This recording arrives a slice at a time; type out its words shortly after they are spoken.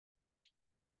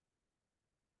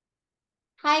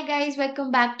Hi guys, welcome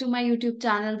back to my YouTube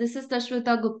channel. This is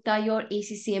Tashwita Gupta, your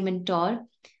ACCA mentor.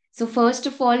 So first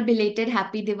of all, belated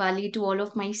happy Diwali to all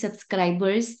of my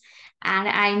subscribers. And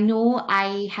I know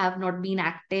I have not been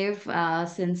active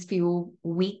since few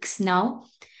weeks now,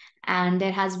 and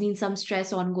there has been some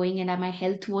stress ongoing, and my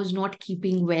health was not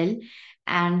keeping well.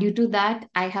 And due to that,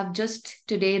 I have just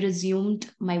today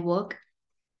resumed my work.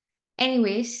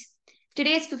 Anyways,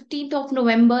 today is 15th of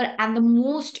November, and the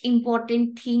most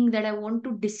important thing that I want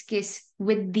to discuss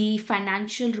with the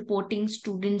financial reporting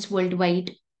students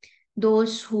worldwide,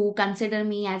 those who consider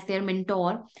me as their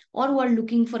mentor or who are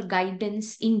looking for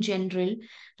guidance in general,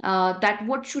 that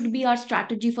what should be our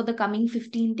strategy for the coming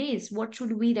 15 days? What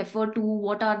should we refer to?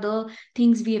 What are the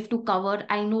things we have to cover?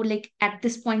 I know, like, at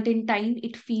this point in time,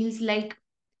 it feels like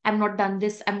I'm not done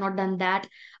this, I'm not done that,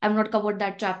 I've not covered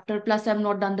that chapter, plus I've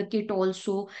not done the kit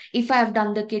also. If I have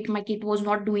done the kit, my kit was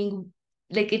not doing,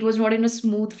 like, it was not in a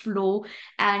smooth flow,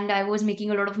 and I was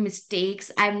making a lot of mistakes.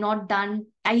 I'm not done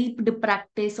typed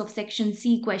practice of section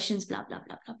C questions, blah, blah,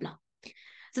 blah, blah, blah.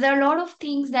 So there are a lot of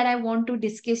things that I want to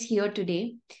discuss here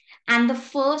today. And the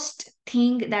first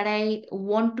thing that I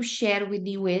want to share with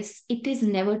you is it is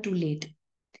never too late.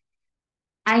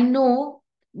 I know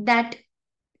that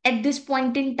at this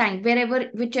point in time, wherever,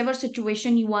 whichever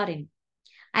situation you are in,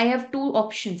 I have two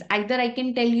options. Either I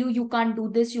can tell you, you can't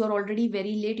do this, you're already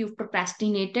very late, you've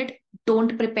procrastinated,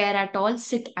 don't prepare at all,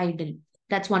 sit idle.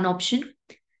 That's one option.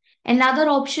 Another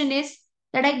option is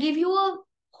that I give you a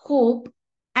hope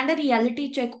and a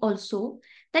reality check also,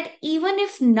 that even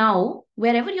if now,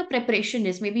 wherever your preparation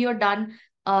is, maybe you're done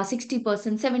 60%,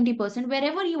 70%,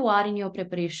 wherever you are in your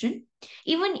preparation,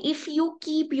 even if you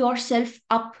keep yourself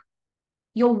up,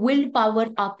 your willpower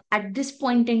up at this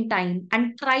point in time,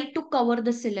 and try to cover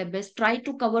the syllabus, try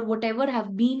to cover whatever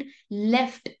have been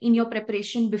left in your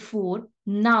preparation before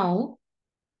now,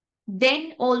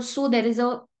 then also there is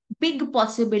a big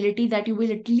possibility that you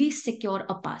will at least secure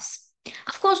a pass.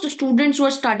 Of course, the students who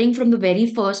are studying from the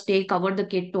very first day, covered the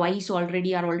kit twice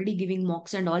already, are already giving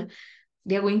mocks and all,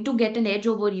 they are going to get an edge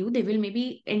over you. They will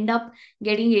maybe end up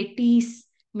getting 80s,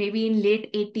 maybe in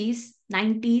late 80s,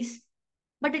 90s,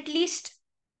 but at least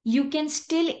you can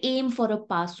still aim for a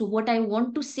pass. So, what I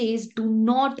want to say is do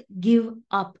not give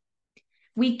up.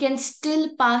 We can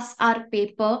still pass our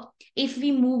paper if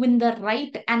we move in the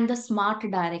right and the smart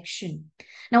direction.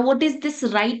 Now, what is this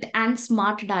right and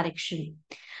smart direction?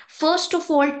 First of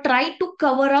all, try to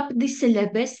cover up the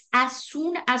syllabus as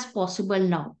soon as possible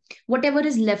now. Whatever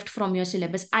is left from your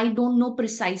syllabus. I don't know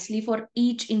precisely for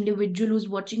each individual who's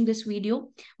watching this video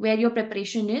where your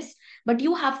preparation is, but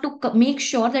you have to make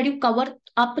sure that you cover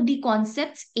up the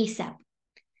concepts ASAP.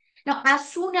 Now, as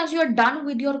soon as you're done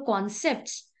with your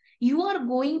concepts, you are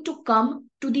going to come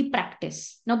to the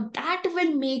practice. Now, that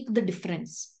will make the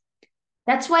difference.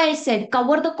 That's why I said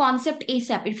cover the concept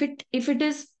ASAP. If it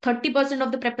is 30%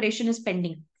 of the preparation is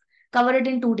pending, cover it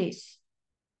in 2 days.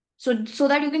 So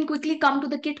that you can quickly come to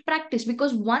the kit practice.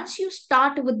 Because once you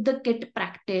start with the kit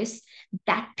practice,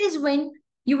 that is when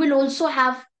you will also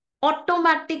have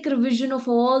automatic revision of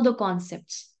all the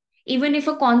concepts. Even if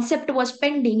a concept was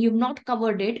pending, you've not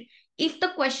covered it. If the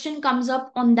question comes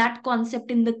up on that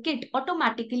concept in the kit,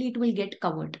 automatically it will get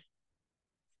covered.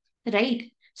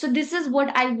 Right? So this is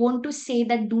what I want to say,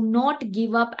 that do not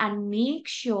give up and make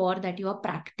sure that you are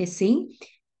practicing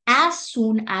as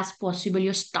soon as possible.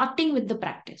 You're starting with the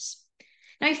practice.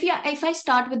 Now, if I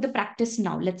start with the practice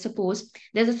now, let's suppose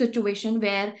there's a situation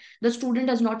where the student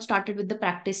has not started with the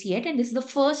practice yet, and this is the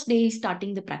first day he's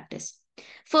starting the practice.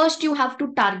 First, you have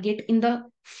to target in the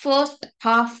first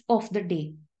half of the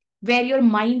day where your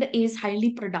mind is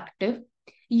highly productive.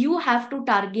 You have to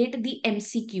target the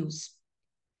MCQs.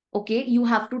 Okay, you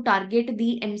have to target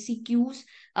the MCQs,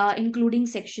 including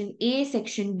section A,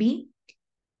 section B.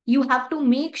 You have to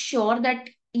make sure that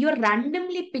you're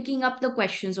randomly picking up the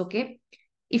questions. Okay,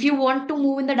 if you want to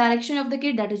move in the direction of the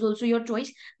kid, that is also your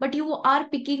choice, but you are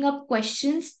picking up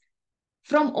questions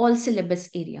from all syllabus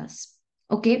areas.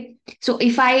 Okay, so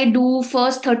if I do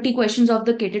first 30 questions of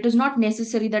the kit, it is not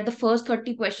necessary that the first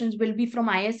 30 questions will be from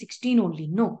IS 16 only.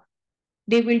 No,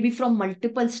 they will be from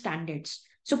multiple standards.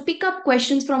 So pick up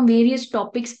questions from various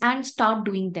topics and start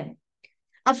doing them.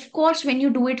 Of course, when you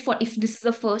do it for, if this is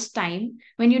the first time,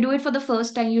 when you do it for the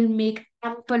first time, you'll make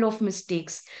ample of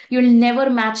mistakes. You'll never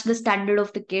match the standard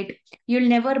of the kit. You'll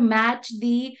never match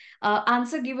the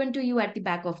answer given to you at the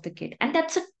back of the kit. And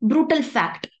that's a brutal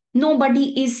fact.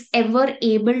 Nobody is ever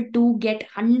able to get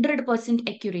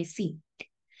 100% accuracy.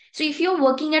 So if you're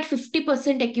working at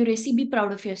 50% accuracy, be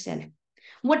proud of yourself.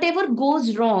 Whatever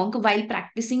goes wrong while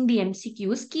practicing the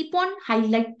MCQs, keep on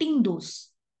highlighting those.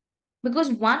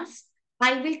 Because once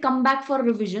I will come back for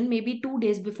revision maybe 2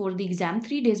 days before the exam,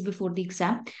 3 days before the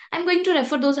exam. I'm going to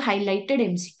refer those highlighted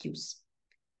MCQs.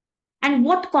 And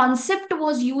what concept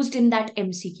was used in that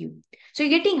MCQ? So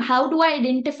you're getting, how do I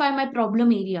identify my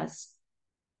problem areas?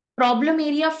 Problem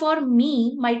area for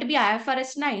me might be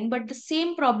IFRS 9, but the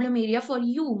same problem area for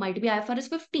you might be IFRS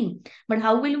 15. But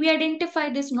how will we identify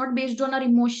this? Not based on our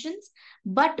emotions,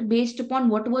 but based upon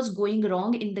what was going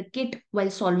wrong in the kit while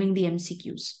solving the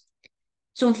MCQs.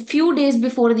 So a few days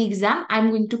before the exam, I'm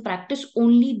going to practice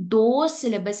only those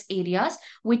syllabus areas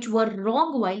which were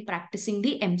wrong while practicing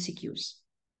the MCQs.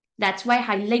 That's why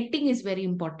highlighting is very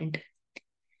important.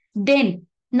 Then,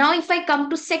 now if I come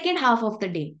to second half of the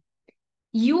day,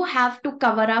 you have to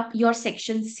cover up your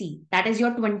section C. That is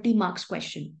your 20 marks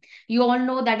question. You all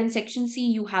know that in section C,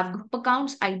 you have group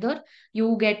accounts. Either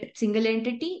you get single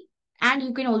entity and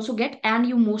you can also get, and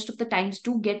you most of the times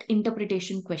do get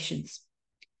interpretation questions.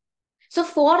 So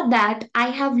for that, I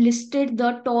have listed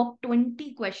the top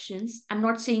 20 questions. I'm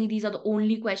not saying these are the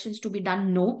only questions to be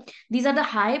done. No, these are the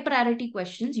high priority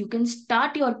questions. You can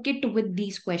start your kit with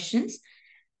these questions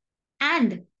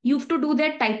and you have to do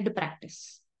their typed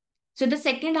practice. So the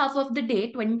second half of the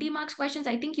day, 20 marks questions,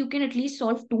 I think you can at least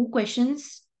solve 2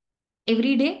 questions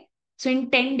every day. So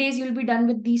in 10 days, you'll be done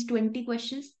with these 20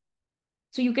 questions.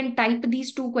 So you can type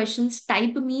these 2 questions.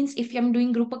 Type means if I'm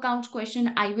doing group accounts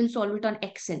question, I will solve it on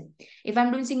Excel. If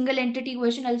I'm doing single entity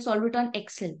question, I'll solve it on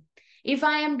Excel. If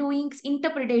I am doing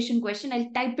interpretation question,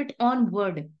 I'll type it on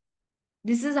Word.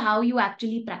 This is how you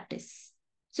actually practice.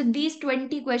 So these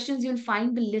 20 questions, you'll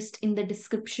find the list in the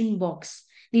description box.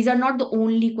 These are not the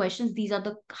only questions. These are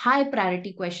the high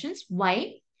priority questions.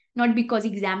 Why? Not because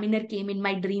examiner came in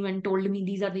my dream and told me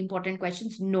these are the important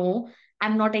questions. No,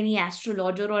 I'm not any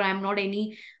astrologer or I'm not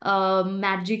any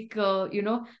magic,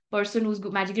 magical person who's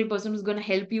going to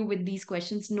help you with these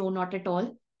questions. No, not at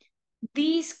all.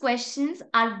 These questions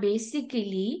are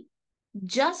basically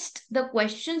just the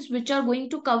questions which are going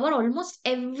to cover almost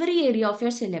every area of your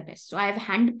syllabus. So I have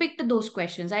handpicked those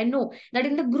questions. I know that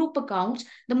in the group accounts,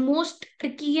 the most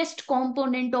trickiest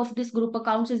component of this group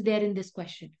accounts is there in this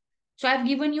question. So I've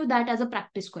given you that as a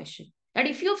practice question. That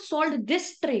if you've solved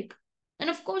this trick, then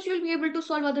of course you'll be able to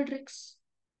solve other tricks.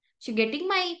 So getting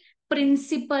my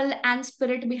principle and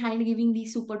spirit behind giving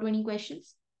these super 20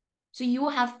 questions. So you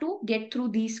have to get through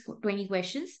these 20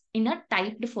 questions in a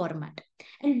typed format.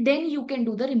 And then you can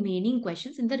do the remaining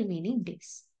questions in the remaining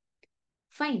days.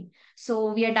 Fine.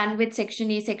 So we are done with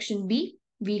section A, section B.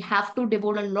 We have to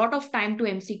devote a lot of time to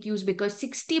MCQs because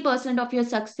 60% of your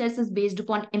success is based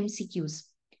upon MCQs.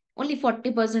 Only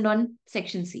 40% on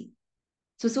section C.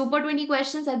 So super 20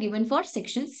 questions are given for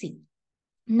section C.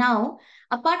 Now,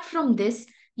 apart from this,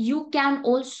 you can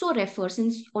also refer,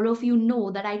 since all of you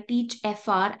know that I teach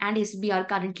FR and SBR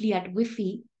currently at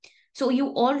WIFI. So you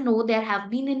all know there have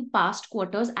been in past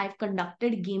quarters, I've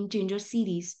conducted Game Changer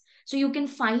series. So you can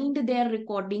find their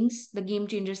recordings, the Game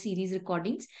Changer series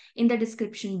recordings in the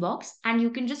description box, and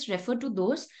you can just refer to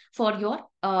those for your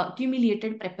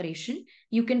accumulated preparation.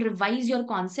 You can revise your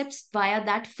concepts via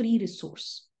that free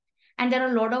resource. And there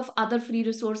are a lot of other free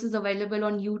resources available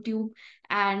on YouTube,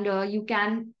 and you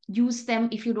can use them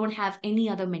if you don't have any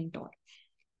other mentor.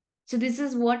 So this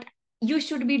is what you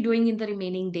should be doing in the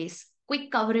remaining days.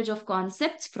 Quick coverage of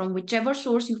concepts from whichever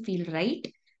source you feel right.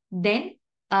 Then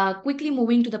quickly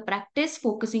moving to the practice,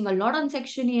 focusing a lot on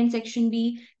section A and section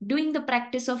B, doing the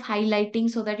practice of highlighting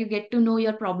so that you get to know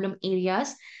your problem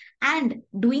areas, and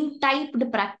doing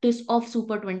typed practice of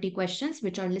super 20 questions,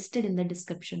 which are listed in the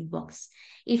description box.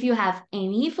 If you have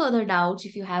any further doubts,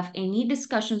 if you have any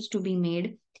discussions to be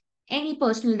made, any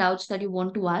personal doubts that you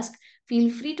want to ask, feel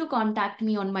free to contact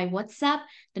me on my WhatsApp.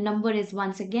 The number is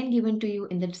once again given to you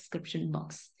in the description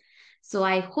box. So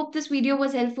I hope this video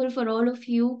was helpful for all of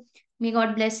you. May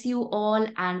God bless you all.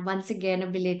 And once again, a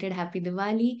belated Happy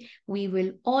Diwali. We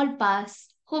will all pass,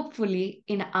 hopefully,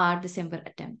 in our December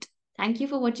attempt. Thank you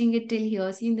for watching it till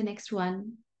here. See you in the next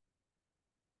one.